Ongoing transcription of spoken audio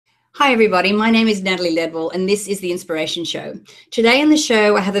Hi, everybody. My name is Natalie Ledwell, and this is The Inspiration Show. Today on the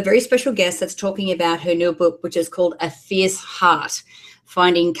show, I have a very special guest that's talking about her new book, which is called A Fierce Heart,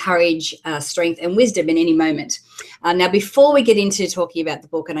 Finding Courage, Strength, and Wisdom in Any Moment. Now, before we get into talking about the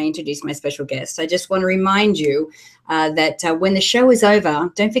book and I introduce my special guest, I just want to remind you that when the show is over,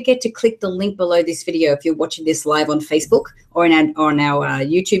 don't forget to click the link below this video if you're watching this live on Facebook or on our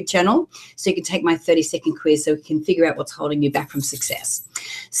YouTube channel, so you can take my 30-second quiz so we can figure out what's holding you back from success.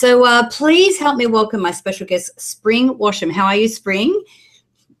 So please help me welcome my special guest, Spring Washam. How are you, Spring?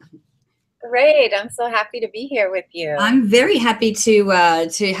 Great. I'm so happy to be here with you. I'm very happy to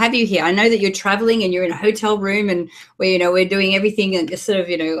have you here. I know that you're traveling and you're in a hotel room, and we're doing everything and sort of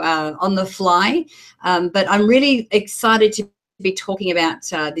on the fly. But I'm really excited to be talking about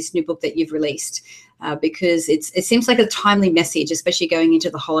this new book that you've released. Because it seems like a timely message, especially going into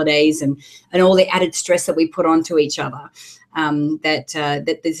the holidays and all the added stress that we put onto each other.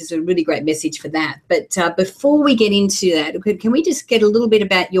 That this is a really great message for that. But before we get into that, can we just get a little bit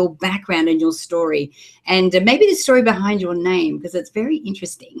about your background and your story, and maybe the story behind your name, because it's very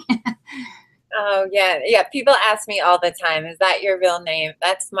interesting. Oh, yeah. People ask me all the time, is that your real name?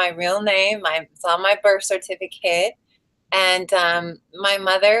 That's my real name. It's on my birth certificate. And my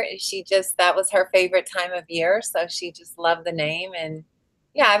mother, that was her favorite time of year. So she just loved the name. And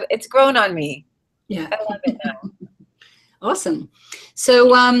yeah, it's grown on me. Yeah. I love it now. Awesome.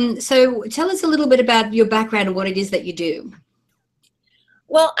 So, so tell us a little bit about your background and what it is that you do.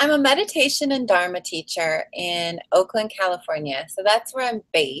 Well, I'm a meditation and dharma teacher in Oakland, California. So that's where I'm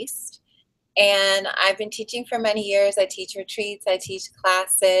based. And I've been teaching for many years. I teach retreats, I teach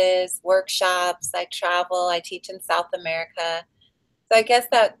classes, workshops, I travel, I teach in South America. So I guess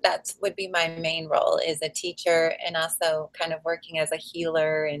that would be my main role, is a teacher and also kind of working as a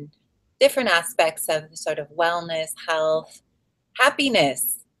healer and different aspects of sort of wellness, health,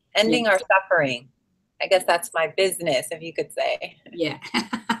 happiness, ending our suffering. I guess that's my business, if you could say. Yeah.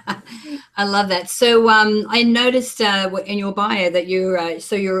 I love that. So I noticed in your bio that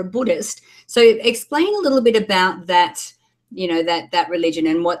you're a Buddhist. So explain a little bit about that, that religion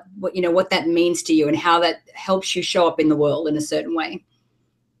and what that means to you and how that helps you show up in the world in a certain way.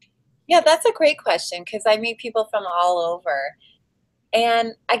 Yeah, that's a great question, because I meet people from all over.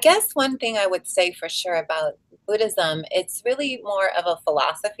 And I guess one thing I would say for sure about Buddhism, it's really more of a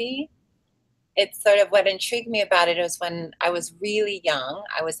philosophy. It's sort of what intrigued me about it was when I was really young,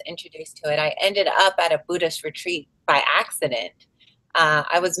 I was introduced to it. I ended up at a Buddhist retreat by accident.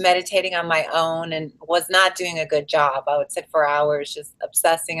 I was meditating on my own and was not doing a good job. I would sit for hours just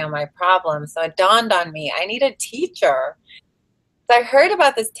obsessing on my problems. So it dawned on me, I need a teacher. So I heard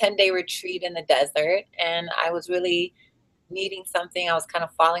about this 10-day retreat in the desert, and I was really needing something. I was kind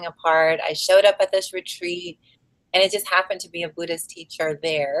of falling apart. I showed up at this retreat, and it just happened to be a Buddhist teacher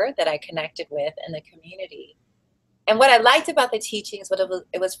there that I connected with in the community. And what I liked about the teachings was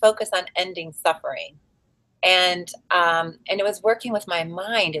it was focused on ending suffering. And it was working with my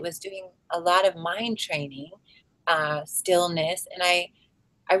mind. It was doing a lot of mind training, stillness. And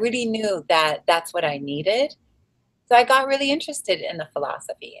I really knew that that's what I needed. So I got really interested in the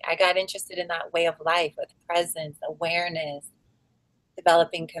philosophy. I got interested in that way of life with presence, awareness,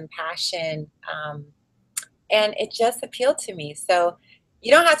 developing compassion. And it just appealed to me. So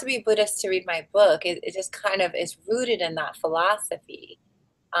you don't have to be Buddhist to read my book. It just kind of is rooted in that philosophy.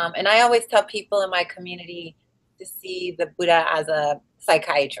 And I always tell people in my community to see the Buddha as a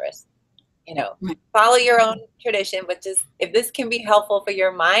psychiatrist. Right. Follow your own tradition, but just if this can be helpful for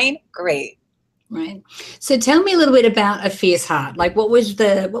your mind, great. Right. So tell me a little bit about A Fierce Heart. Like, what was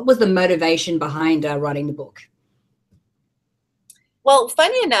the motivation behind writing the book? Well,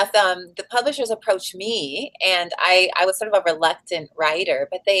 funny enough, the publishers approached me, and I was sort of a reluctant writer,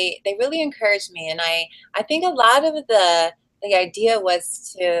 but they really encouraged me, and I think a lot of the idea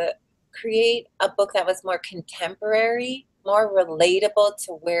was to create a book that was more contemporary, more relatable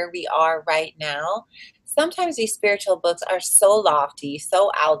to where we are right now. Sometimes these spiritual books are so lofty,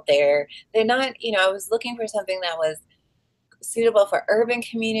 so out there. They're not, I was looking for something that was suitable for urban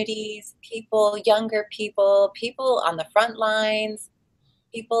communities, younger people, people on the front lines,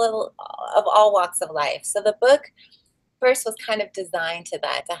 people of all walks of life. So the book first was kind of designed to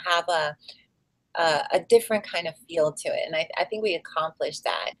that, to have a different kind of feel to it. And I think we accomplished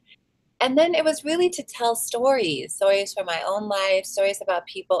that. And then it was really to tell stories from my own life, stories about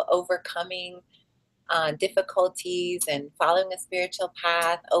people overcoming difficulties and following a spiritual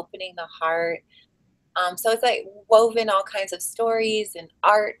path, opening the heart. So it's like woven all kinds of stories and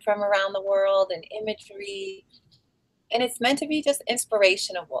art from around the world and imagery. And it's meant to be just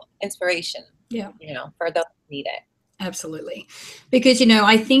inspiration, Yeah. for those who need it. Absolutely. Because,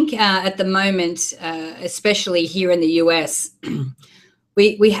 I think at the moment, especially here in the US, I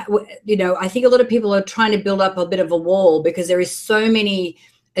think a lot of people are trying to build up a bit of a wall because there is so many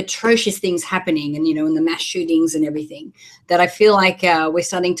atrocious things happening, and, in the mass shootings and everything, that I feel like we're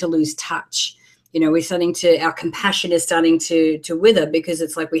starting to lose touch. Our compassion is starting to wither, because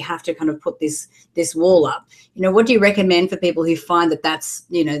it's like we have to kind of put this wall up. What do you recommend for people who find that that's,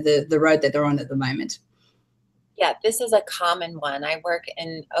 the road that they're on at the moment? Yeah, this is a common one. I work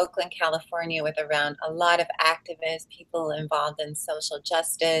in Oakland, California with around a lot of activists, people involved in social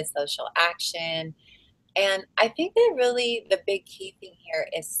justice, social action. And I think that really the big key thing here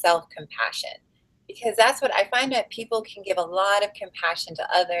is self-compassion, because that's what I find, that people can give a lot of compassion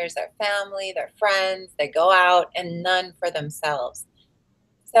to others, their family, their friends. They go out and none for themselves.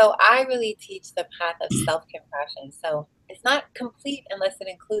 So I really teach the path of self-compassion. So it's not complete unless it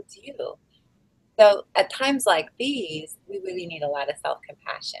includes you. So at times like these, we really need a lot of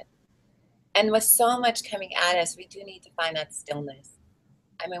self-compassion. And with so much coming at us, we do need to find that stillness.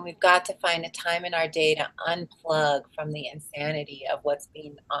 I mean, we've got to find a time in our day to unplug from the insanity of what's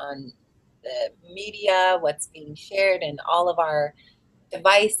being on the media, what's being shared in all of our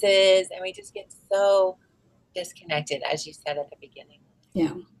devices, and we just get so disconnected, as you said at the beginning.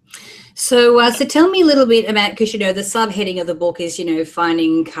 Yeah. So tell me a little bit about, because, the subheading of the book is,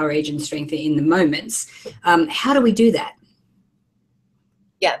 finding courage and strength in the moments. How do we do that?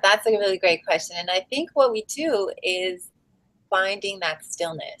 Yeah, that's a really great question. And I think what we do is finding that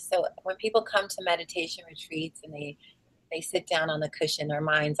stillness. So when people come to meditation retreats and they sit down on the cushion, their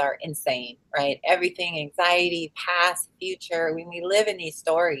minds are insane, right? Everything, anxiety, past, future. We live in these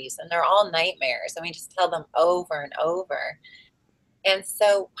stories, and they're all nightmares, and we just tell them over and over. And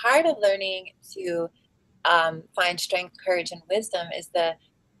so part of learning to find strength, courage, and wisdom is the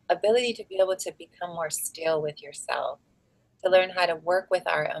ability to be able to become more still with yourself, to learn how to work with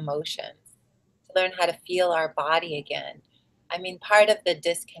our emotions, to learn how to feel our body again. I mean, part of the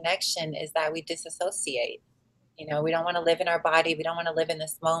disconnection is that we disassociate. We don't want to live in our body. We don't want to live in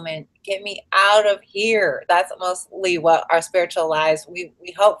this moment. Get me out of here. That's mostly what our spiritual lives we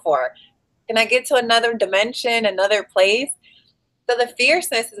hope for. Can I get to another dimension, another place? So the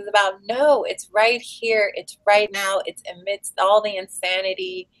fierceness is about, no, it's right here. It's right now. It's amidst all the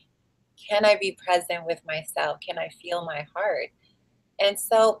insanity. Can I be present with myself? Can I feel my heart? And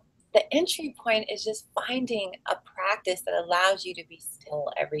so the entry point is just finding a practice that allows you to be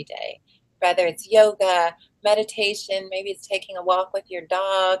still every day, whether it's yoga, meditation, maybe it's taking a walk with your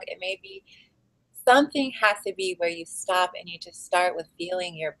dog. It may be something has to be where you stop and you just start with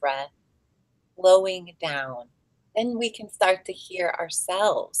feeling your breath, slowing down. Then we can start to hear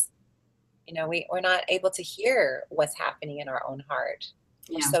ourselves. We're not able to hear what's happening in our own heart.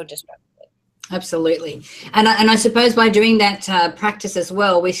 We're so distracted. Absolutely. And I suppose by doing that practice as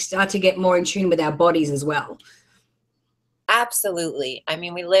well, we start to get more in tune with our bodies as well. Absolutely. I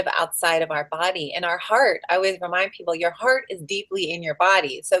mean, we live outside of our body, and our heart, I always remind people, your heart is deeply in your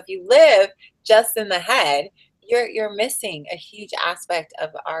body. So if you live just in the head, you're missing a huge aspect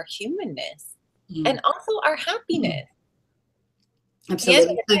of our humanness and also our happiness. Absolutely. At the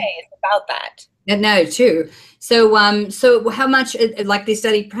end of the day, it's about that. No, too. So how much, like this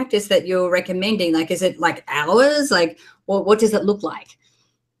study practice that you're recommending, like, is it like hours? Like, what does it look like?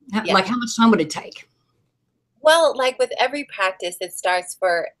 Like, how much time would it take? Well, like with every practice, it starts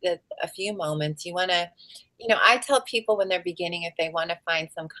for a few moments. You want to, I tell people when they're beginning, if they want to find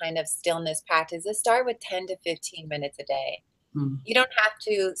some kind of stillness practice, to start with 10 to 15 minutes a day. You don't have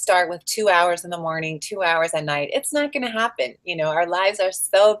to start with 2 hours in the morning, 2 hours at night. It's not going to happen. Our lives are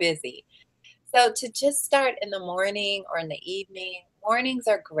so busy. So to just start in the morning or in the evening, mornings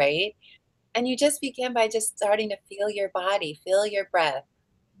are great. And you just begin by just starting to feel your body, feel your breath.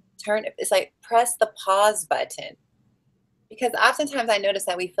 It's like press the pause button. Because oftentimes I notice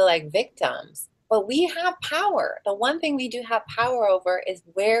that we feel like victims, but we have power. The one thing we do have power over is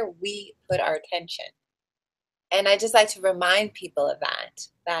where we put our attention. And I just like to remind people of that,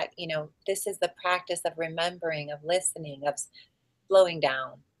 this is the practice of remembering, of listening, of slowing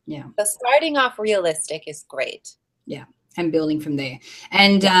down. Yeah. So starting off realistic is great. Yeah. And building from there.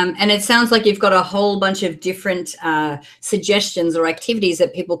 And it sounds like you've got a whole bunch of different suggestions or activities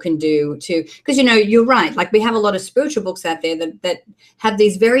that people can do to, because, you're right. Like, we have a lot of spiritual books out there that have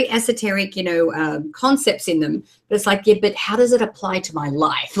these very esoteric, concepts in them. But it's like, yeah, but how does it apply to my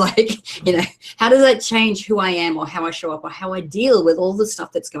life? Like, how does that change who I am or how I show up or how I deal with all the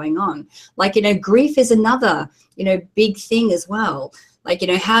stuff that's going on? Like, grief is another, big thing as well. Like,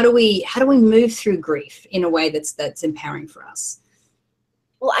 how do we move through grief in a way that's empowering for us?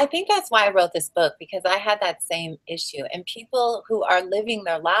 Well, I think that's why I wrote this book, because I had that same issue. And people who are living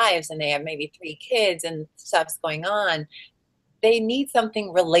their lives and they have maybe 3 kids and stuff's going on, they need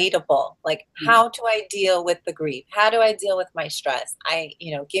something relatable. Like, Mm. how do I deal with the grief? How do I deal with my stress?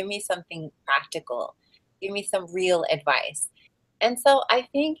 Give me something practical. Give me some real advice. And so I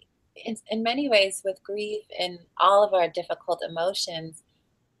think in many ways with grief and all of our difficult emotions,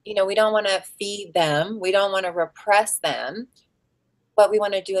 we don't want to feed them. We don't want to repress them. What we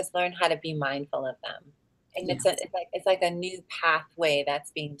want to do is learn how to be mindful of them. And Yeah. it's like a new pathway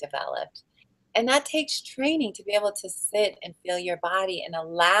that's being developed. And that takes training to be able to sit and feel your body and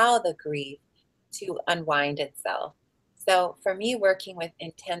allow the grief to unwind itself. So for me, working with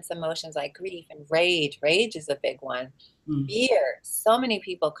intense emotions like grief and rage is a big one. Mm. Fear. So many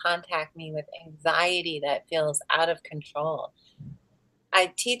people contact me with anxiety that feels out of control.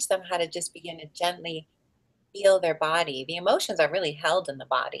 I teach them how to just begin to gently feel their body. The emotions are really held in the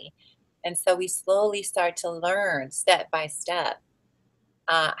body. And so we slowly start to learn step by step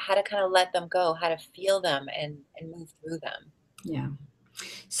how to kind of let them go, how to feel them and move through them. Yeah.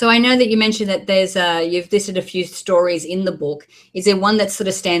 So I know that you mentioned that there's you've listed a few stories in the book. Is there one that sort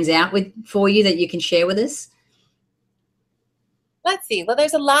of stands out for you that you can share with us? Let's see. Well,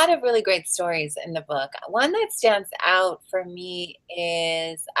 there's a lot of really great stories in the book. One that stands out for me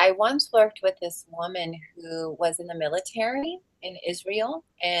is I once worked with this woman who was in the military in Israel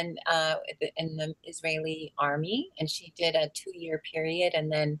and in the Israeli army, and she did a 2-year period.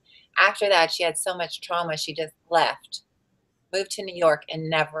 And then after that, she had so much trauma, she just left, moved to New York, and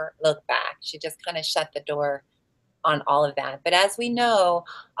never looked back. She just kind of shut the door on all of that. But as we know,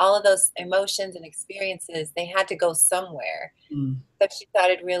 all of those emotions and experiences, they had to go somewhere. Mm. So she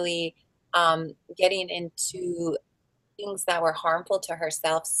started really getting into things that were harmful to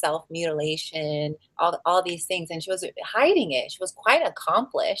herself, self-mutilation, all these things. And she was hiding it. She was quite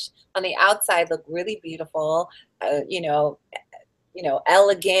accomplished. On the outside, looked really beautiful,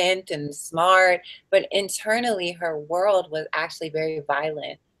 elegant and smart. But internally, her world was actually very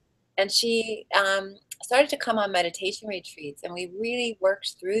violent. And she started to come on meditation retreats, and we really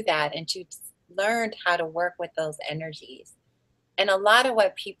worked through that. And she learned how to work with those energies. And a lot of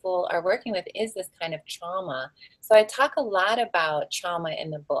what people are working with is this kind of trauma. So I talk a lot about trauma in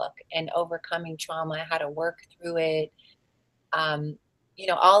the book and overcoming trauma, how to work through it. Um,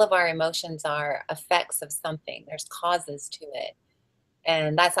 all of our emotions are effects of something. There's causes to it.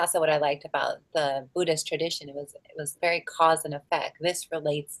 And that's also what I liked about the Buddhist tradition. It was very cause and effect. This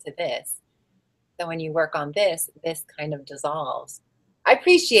relates to this. So when you work on this, this kind of dissolves. I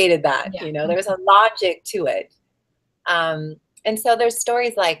appreciated that. Yeah. There's a logic to it. Um, and so there's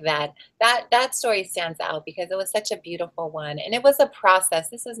stories like that. That story stands out because it was such a beautiful one. And it was a process.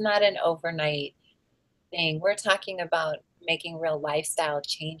 This is not an overnight thing. We're talking about making real lifestyle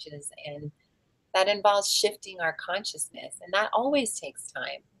changes, and that involves shifting our consciousness. And that always takes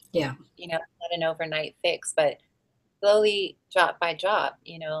time. Yeah. Not an overnight fix, but slowly, drop by drop,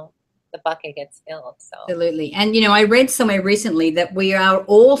 the bucket gets filled. So Absolutely. And, I read somewhere recently that we are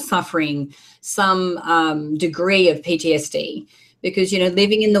all suffering some degree of PTSD because,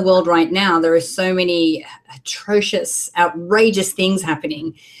 living in the world right now, there are so many atrocious, outrageous things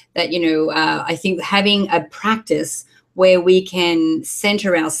happening that, I think having a practice where we can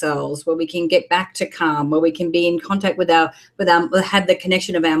center ourselves, where we can get back to calm, where we can be in contact with have the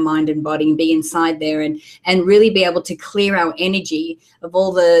connection of our mind and body and be inside there and really be able to clear our energy of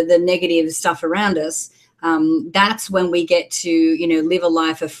all the negative stuff around us. That's when we get to, live a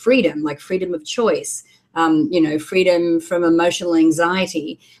life of freedom, like freedom of choice, freedom from emotional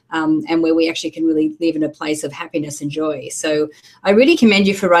anxiety, and where we actually can really live in a place of happiness and joy. So I really commend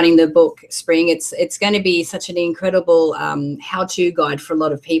you for writing the book, Spring. It's going to be such an incredible how-to guide for a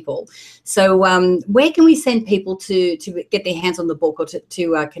lot of people. So where can we send people to get their hands on the book or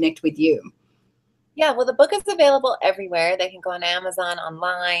to connect with you? yeah, well, the book is available everywhere. They can go on Amazon,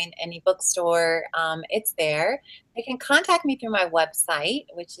 online, any bookstore. It's there. They can contact me through my website,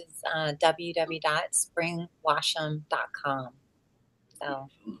 which is www.springwasham.com. So.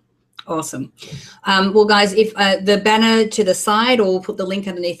 Awesome. Well, guys, if the banner to the side, or we'll put the link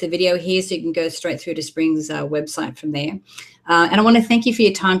underneath the video here so you can go straight through to Spring's website from there. And I want to thank you for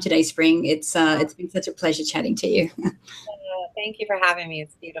your time today, Spring. It's been such a pleasure chatting to you. Thank you for having me.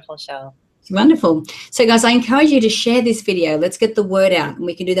 It's a beautiful show. Wonderful. So, guys, I encourage you to share this video. Let's get the word out. And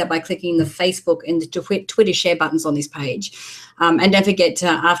we can do that by clicking the Facebook and the Twitter share buttons on this page. And don't forget,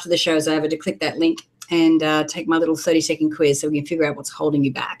 after the show is over, to click that link and take my little 30-second quiz so we can figure out what's holding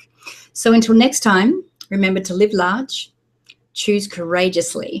you back. So until next time, remember to live large, choose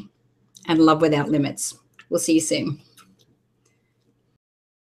courageously, and love without limits. We'll see you soon.